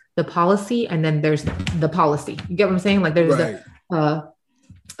there's the policy and then there's the policy. You get what I'm saying? Like there's the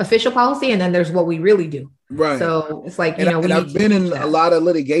official policy and then there's what we really do. Right. So it's like, you know, I've been in a lot of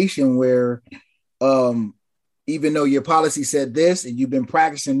litigation where even though your policy said this and you've been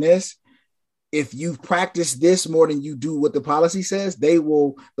practicing this, if you've practiced this more than you do what the policy says, the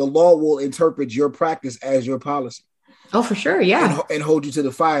law will interpret your practice as your policy. Oh, for sure. Yeah. And hold you to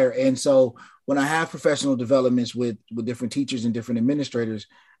the fire. And so when I have professional developments with different teachers and different administrators,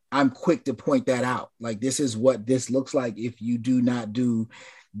 I'm quick to point that out. Like, this is what this looks like if you do not do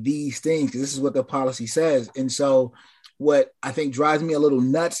these things, because this is what the policy says. And so what I think drives me a little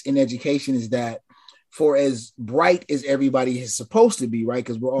nuts in education is that for as bright as everybody is supposed to be, right,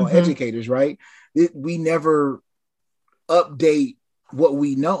 because we're all educators, right, we never update what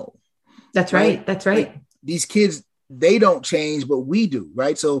we know. That's right. That's right. Like, these kids, they don't change, but we do,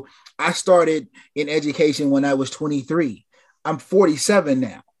 right? So I started in education when I was 23. I'm 47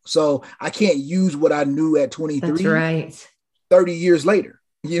 now. So I can't use what I knew at 23. That's right. 30 years later.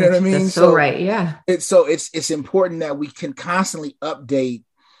 You know what I mean? That's so right. Yeah. It's important that we can constantly update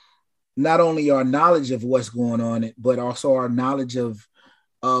not only our knowledge of what's going on, but also our knowledge of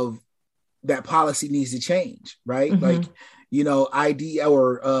that policy needs to change, right? Like, you know, ID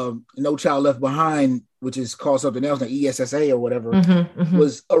or No Child Left Behind, which is called something else, like ESSA or whatever,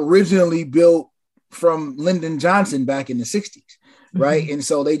 was originally built from Lyndon Johnson back in the 60s. Right. And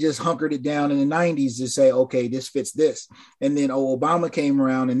so they just hunkered it down in the 90s to say, OK, this fits this. And then Obama came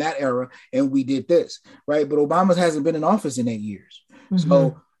around in that era and we did this. Right. But Obama hasn't been in office in 8 years.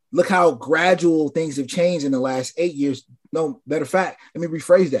 So look how gradual things have changed in the last 8 years. No, matter of fact, let me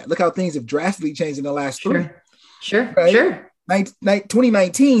rephrase that. Look how things have drastically changed in the last 3. Sure. Right? Sure.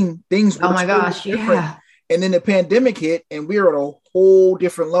 2019, things were different. Yeah. And then the pandemic hit and we're at a whole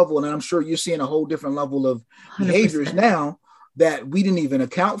different level. And I'm sure you're seeing a whole different level of 100%. Behaviors now that we didn't even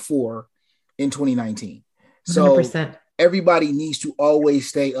account for in 2019. So 100%. Everybody needs to always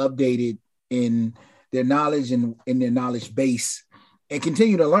stay updated in their knowledge and in their knowledge base and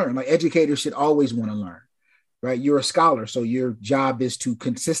continue to learn. Like, educators should always want to learn, right? You're a scholar, so your job is to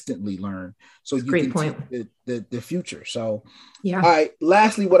consistently learn. So you Great can point. The future. So, yeah. All right.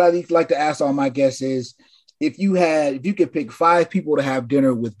 Lastly, what I like to ask all my guests is, if you could pick 5 people to have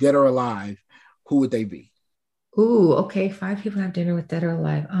dinner with, dead or alive, who would they be? Ooh, okay. Five people have dinner with dead or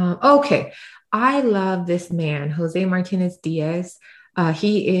alive. Okay. I love this man, Jose Martinez Diaz.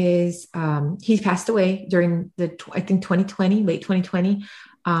 He's passed away during I think 2020, late 2020.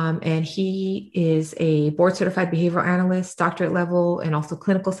 And he is a board certified behavioral analyst, doctorate level, and also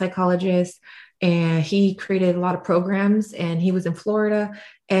clinical psychologist. And he created a lot of programs, and he was in Florida.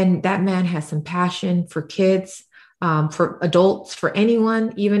 And that man has some passion for kids, for adults, for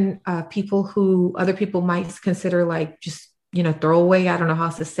anyone, even people who other people might consider like just, throwaway. I don't know how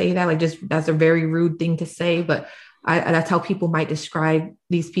else to say that. Like, just that's a very rude thing to say, but that's how people might describe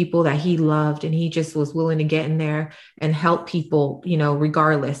these people that he loved. And he just was willing to get in there and help people,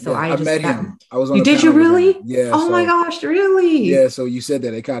 regardless. So Yeah, I met him. I was on you a did you panel with him. really? Yeah, Oh my so gosh, really? yeah, so you said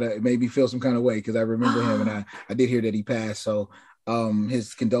that it made me feel some kind of way because I remember him and I did hear that he passed. So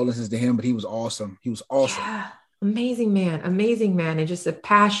his condolences to him, but he was awesome. He was awesome. Yeah. Amazing man. And just a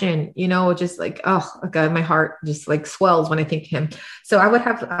passion, just like, oh God, my heart just like swells when I think of him. So I would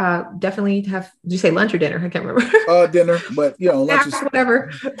have definitely have, did you say lunch or dinner? I can't remember. Dinner, but lunch is whatever,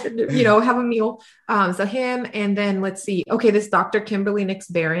 have a meal. So him, and then let's see. Okay, this Dr. Kimberly Nix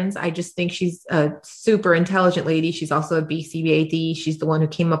Barons. I just think she's a super intelligent lady. She's also a BCBAD. She's the one who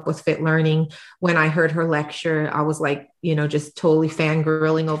came up with fit learning. When I heard her lecture, I was like, just totally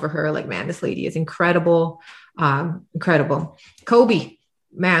fangirling over her. Like, man, this lady is incredible. Incredible. Kobe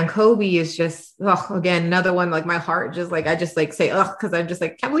is just, again, another one, like my heart just like, I just like say, cause I'm just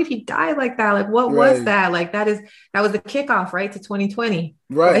like, can't believe he died like that. Like, what was that? Like, that was the kickoff, right, to 2020.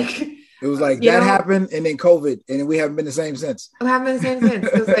 Right. Like, it was like that happened and then COVID, and we haven't been the same since.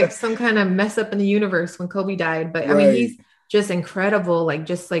 It was like some kind of mess up in the universe when Kobe died. But I mean, he's just incredible. Like,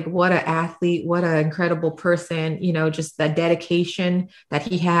 just like what an athlete, what an incredible person, just the dedication that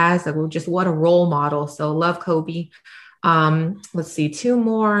he has, like, just what a role model. So love Kobe. Let's see, two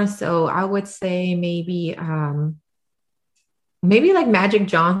more. So I would say maybe like Magic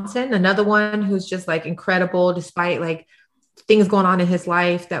Johnson, another one who's just like incredible, despite like things going on in his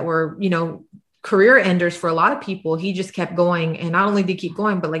life that were, career enders for a lot of people. He just kept going. And not only did he keep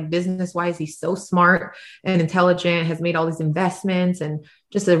going, but like business wise, he's so smart and intelligent, has made all these investments, and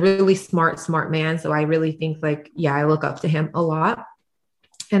just a really smart man. So I really think like, yeah, I look up to him a lot.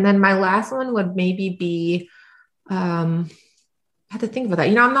 And then my last one would maybe be, I have to think about that.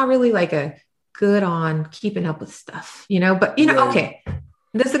 I'm not really like a good on keeping up with stuff, but okay,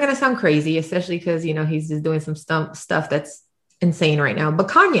 this is going to sound crazy, especially because, he's just doing some stuff that's insane right now, but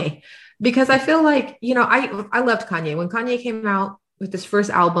Kanye, because I feel like, I loved Kanye. When Kanye came out with his first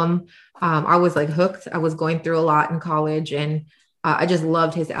album, I was like hooked. I was going through a lot in college, and I just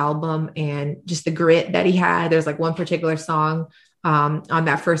loved his album and just the grit that he had. There's like one particular song on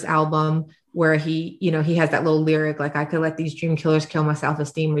that first album where he has that little lyric, like, I could let these dream killers kill my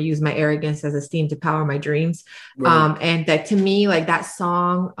self-esteem or use my arrogance as esteem to power my dreams. Right. And that, to me, like, that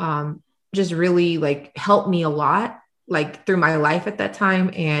song just really like helped me a lot, like through my life at that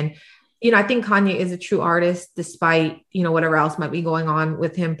time. And, I think Kanye is a true artist, despite, whatever else might be going on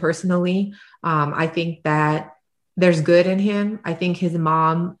with him personally. I think that there's good in him. I think his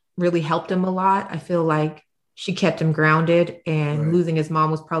mom really helped him a lot. I feel like she kept him grounded, and losing his mom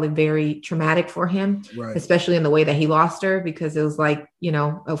was probably very traumatic for him, especially in the way that he lost her, because it was like,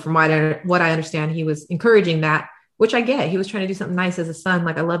 from what I understand, he was encouraging that, which I get. He was trying to do something nice as a son.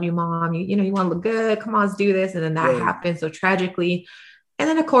 Like, I love you, mom. You want to look good. Come on, let's do this. And then that happened so tragically. And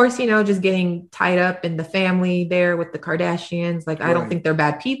then, of course, just getting tied up in the family there with the Kardashians. Like, I don't think they're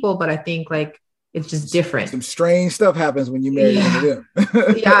bad people, but I think like it's just different. Some strange stuff happens when you marry one of them.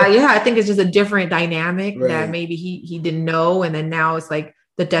 yeah. I think it's just a different dynamic that maybe he didn't know. And then now it's like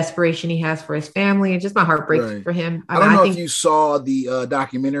the desperation he has for his family. And just my heart breaks for him. I don't know if you saw the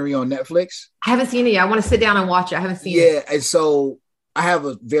documentary on Netflix. I haven't seen it yet. I want to sit down and watch it. I haven't seen it. Yeah. And so I have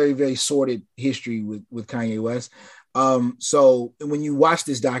a very, very sordid history with Kanye West. So when you watch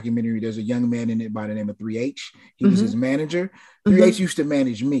this documentary, there's a young man in it by the name of 3H. He was his manager. 3H used to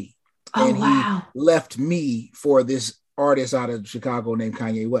manage me. And he left me for this artist out of Chicago named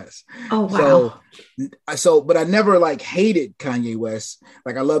Kanye West. Oh, wow. So, but I never like hated Kanye West.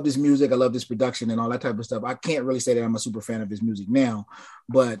 Like, I love his music. I love his production and all that type of stuff. I can't really say that I'm a super fan of his music now,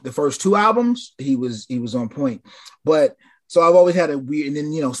 but the first two albums, he was on point. But so I've always had a weird, and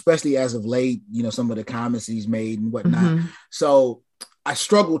then, especially as of late, some of the comments he's made and whatnot. So I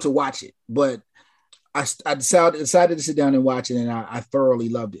struggled to watch it, but I decided to sit down and watch it, and I thoroughly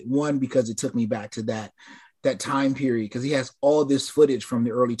loved it. One, because it took me back to that time period, because he has all this footage from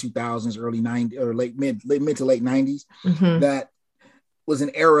the early 2000s, early 90s, or mid to late 90s. That was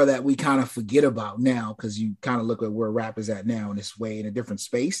an era that we kind of forget about now, because you kind of look at where rap is at now in this way, in a different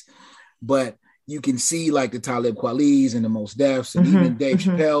space. But you can see like the Talib Kweli's and the Mos Defs and even Dave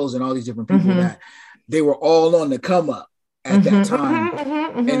Chappelle's and all these different people that they were all on the come up at that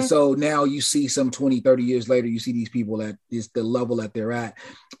time. And so now you see some 20, 30 years later, you see these people at the level that they're at.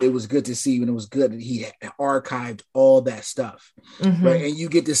 It was good to see, and it was good that he archived all that stuff, right? And you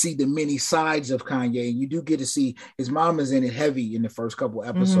get to see the many sides of Kanye, and you do get to see his mom is in it heavy in the first couple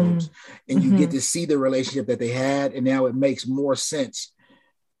episodes, and you get to see the relationship that they had, and now it makes more sense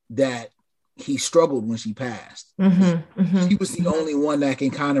that he struggled when she passed. She was the only one that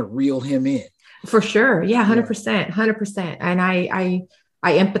can kind of reel him in. For sure. Yeah, 100%. And I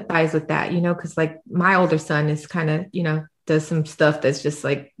empathize with that, because like my older son is kind of, does some stuff that's just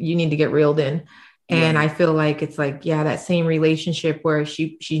like, you need to get reeled in. And I feel like it's like, that same relationship where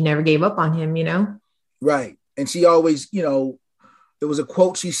she never gave up on him, Right. And she always, there was a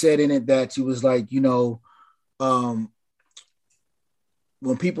quote she said in it that she was like,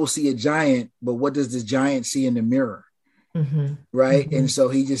 when people see a giant, but what does this giant see in the mirror? Right. And so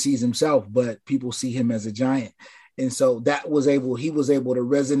he just sees himself, but people see him as a giant. And so he was able to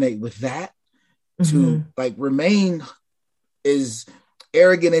resonate with that to like remain as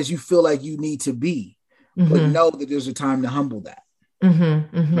arrogant as you feel like you need to be, but know that there's a time to humble that.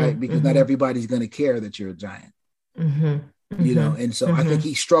 Right. Because not everybody's going to care that you're a giant, and so I think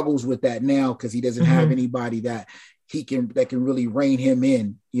he struggles with that now because he doesn't have anybody that can really rein him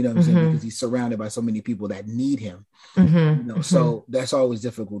in, because he's surrounded by so many people that need him, so that's always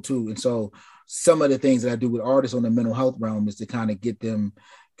difficult too. And so some of the things that I do with artists on the mental health realm is to kind of get them,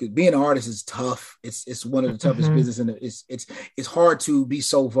 because being an artist is tough. It's one of the toughest business, and it's hard to be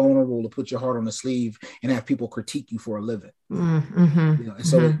so vulnerable to put your heart on the sleeve and have people critique you for a living. And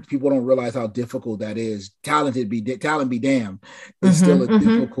so people don't realize how difficult that is. Talent be damned. It's still a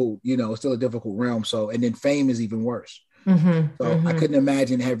difficult, it's still a difficult realm. So, and then fame is even worse. So I couldn't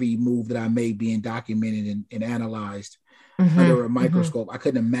imagine every move that I made being documented and analyzed under a microscope. I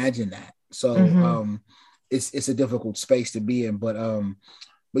couldn't imagine that. So it's a difficult space to be in,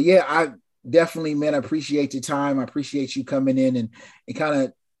 but yeah, I definitely, man, I appreciate your time. I appreciate you coming in and kind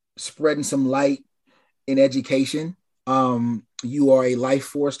of spreading some light in education. You are a life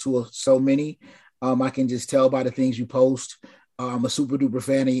force to so many. I can just tell by the things you post. I'm a super duper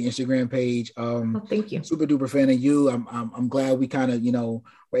fan of your Instagram page. Thank you. Super duper fan of you. I'm glad we kind of,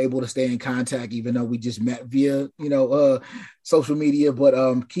 were able to stay in contact, even though we just met via, social media, but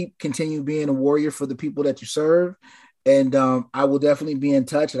continue being a warrior for the people that you serve. And I will definitely be in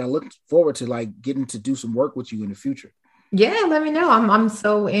touch, and I look forward to like getting to do some work with you in the future. Yeah, let me know. I'm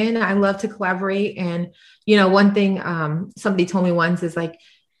so in. I love to collaborate. And, one thing somebody told me once is like,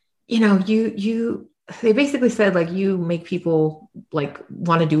 they basically said like you make people like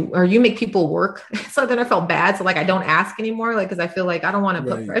want to do, or you make people work. So then I felt bad. So like, I don't ask anymore, like, cause I feel like I don't want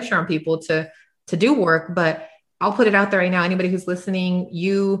to put pressure on people to do work, but I'll put it out there right now. Anybody who's listening,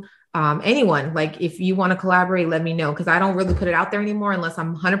 anyone, like if you want to collaborate, let me know. Cause I don't really put it out there anymore unless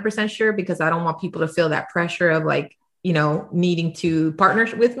I'm 100% sure, because I don't want people to feel that pressure of like, needing to partner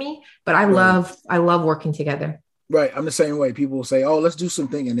with me, but I love working together. Right. I'm the same way. People will say, oh, let's do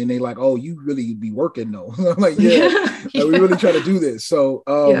something. And then they like, oh, you really be working though. I'm like, yeah. Like, we really try to do this. So,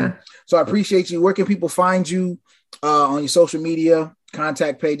 so I appreciate you. Where can people find you on your social media,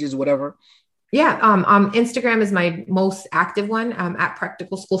 contact pages, whatever? Yeah. Instagram is my most active one, at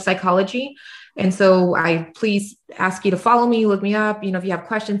Practical School Psychology. And so I please ask you to follow me, look me up. If you have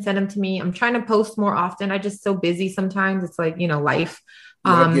questions, send them to me. I'm trying to post more often. I just so busy sometimes. It's like, life.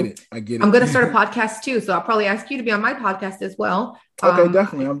 I get it. I'm going to start a podcast too. So I'll probably ask you to be on my podcast as well. Okay,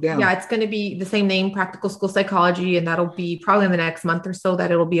 definitely. I'm down. Yeah, it's going to be the same name, Practical School Psychology. And that'll be probably in the next month or so that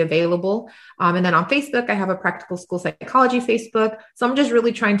it'll be available. And then on Facebook, I have a Practical School Psychology Facebook. So I'm just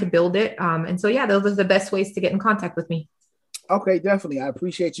really trying to build it. And so, yeah, those are the best ways to get in contact with me. Okay, definitely. I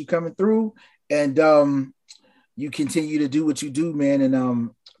appreciate you coming through, and you continue to do what you do, man.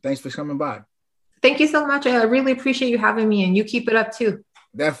 And thanks for coming by. Thank you so much. I really appreciate you having me, and you keep it up too.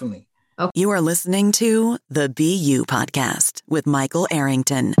 Definitely. Okay. You are listening to the BU Podcast with Michael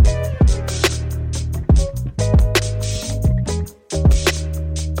Arrington.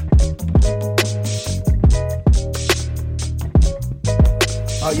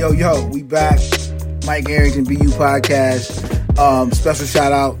 Yo, we back. Mike Arrington, BU Podcast. Special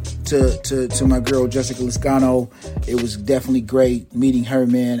shout out to my girl Jessica Lascano. It was definitely great meeting her,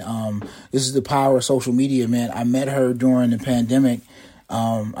 man. This is the power of social media, man. I met her during the pandemic.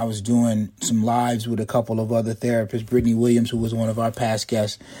 I was doing some lives with a couple of other therapists, Brittany Williams, who was one of our past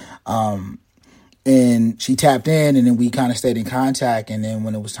guests. And she tapped in, and then we kind of stayed in contact. And then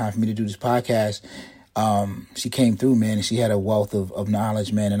when it was time for me to do this podcast, she came through, man, and she had a wealth of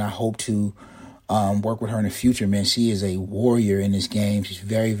knowledge, man. And I hope to work with her in the future, man. She is a warrior in this game. She's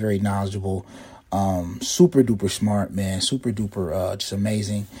very, very knowledgeable. Super duper smart, man. Super duper, just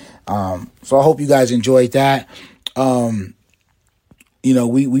amazing. So I hope you guys enjoyed that.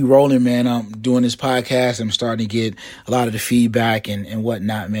 We rolling, man. I'm doing this podcast. I'm starting to get a lot of the feedback and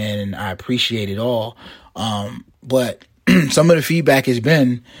whatnot, man. And I appreciate it all. But some of the feedback has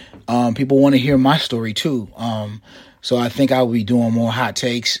been, people want to hear my story too. So I think I will be doing more hot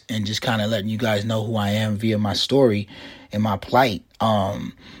takes and just kind of letting you guys know who I am via my story and my plight.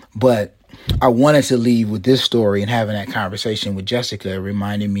 But I wanted to leave with this story and having that conversation with Jessica. It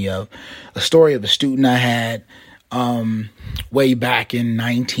reminded me of a story of a student I had way back in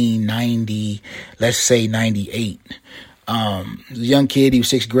 1990, let's say 98. A young kid, he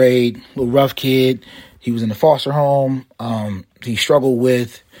was 6th grade, a little rough kid. He was in the foster home. He struggled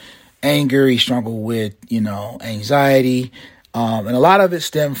with anger. He struggled with, anxiety. And a lot of it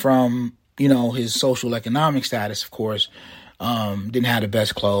stemmed from, his social economic status, of course. Didn't have the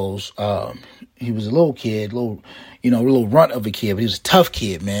best clothes. He was a little kid, a little runt of a kid, but he was a tough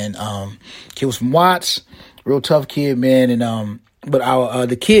kid, man. Kid was from Watts, real tough kid, man. And, but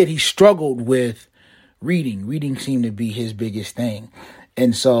the kid, he struggled with reading. Reading seemed to be his biggest thing.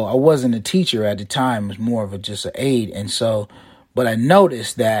 And so I wasn't a teacher at the time. It was more of just an aide. And so, but I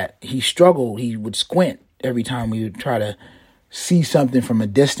noticed that he struggled. He would squint every time we would try to see something from a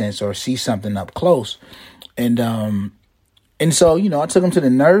distance or see something up close. And so, I took him to the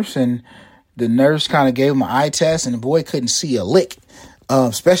nurse, and the nurse kind of gave him an eye test, and the boy couldn't see a lick,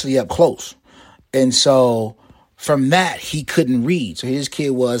 especially up close. And so from that, he couldn't read. So his kid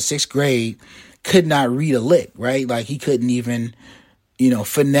was 6th grade, could not read a lick, right? Like he couldn't even,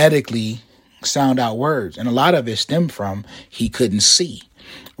 phonetically sound out words. And a lot of it stemmed from he couldn't see,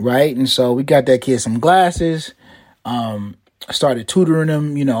 right? And so we got that kid some glasses. I started tutoring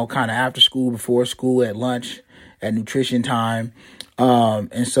him, kind of after school, before school, at lunch, at nutrition time.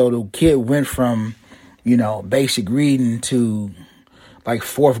 And so the kid went from, basic reading to like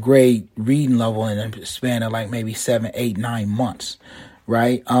 4th grade reading level in a span of like maybe 7, 8, 9 months.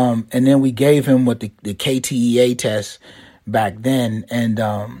 Right. And then we gave him what the KTEA test back then.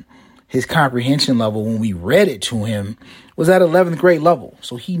 And his comprehension level, when we read it to him, was at 11th grade level.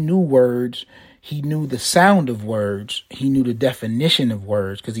 So he knew words. He knew the sound of words. He knew the definition of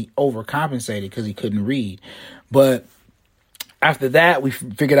words because he overcompensated because he couldn't read. But after that, we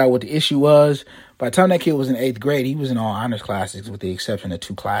figured out what the issue was. By the time that kid was in 8th grade, he was in all honors classes with the exception of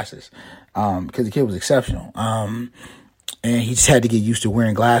 2 classes because the kid was exceptional. And he just had to get used to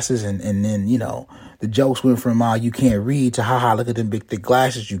wearing glasses. And then, the jokes went from, you can't read to, haha, look at them big, thick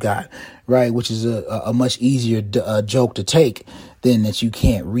glasses you got, right? Which is a much easier joke to take than that you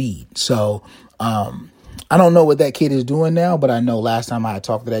can't read. So, I don't know what that kid is doing now, but I know last time I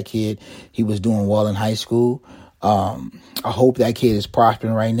talked to that kid, he was doing well in high school. I hope that kid is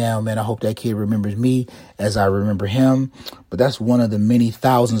prospering right now, man. I hope that kid remembers me as I remember him. But that's one of the many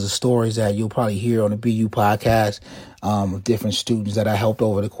thousands of stories that you'll probably hear on the BU podcast, of different students that I helped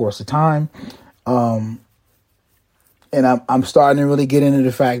over the course of time. And I'm starting to really get into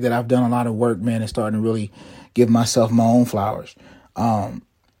the fact that I've done a lot of work, man, and starting to really give myself my own flowers.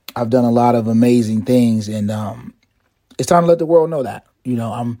 I've done a lot of amazing things, and it's time to let the world know that.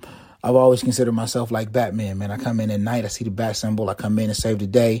 I've always considered myself like Batman, man. I come in at night, I see the bat symbol, I come in and save the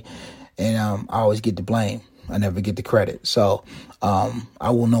day, and I always get the blame. I never get the credit. So I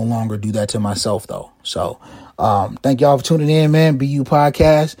will no longer do that to myself, though. So thank y'all for tuning in, man. BU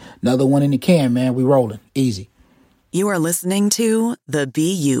Podcast, another one in the can, man. We rolling. Easy. You are listening to the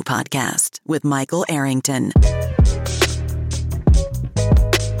BU Podcast with Michael Arrington.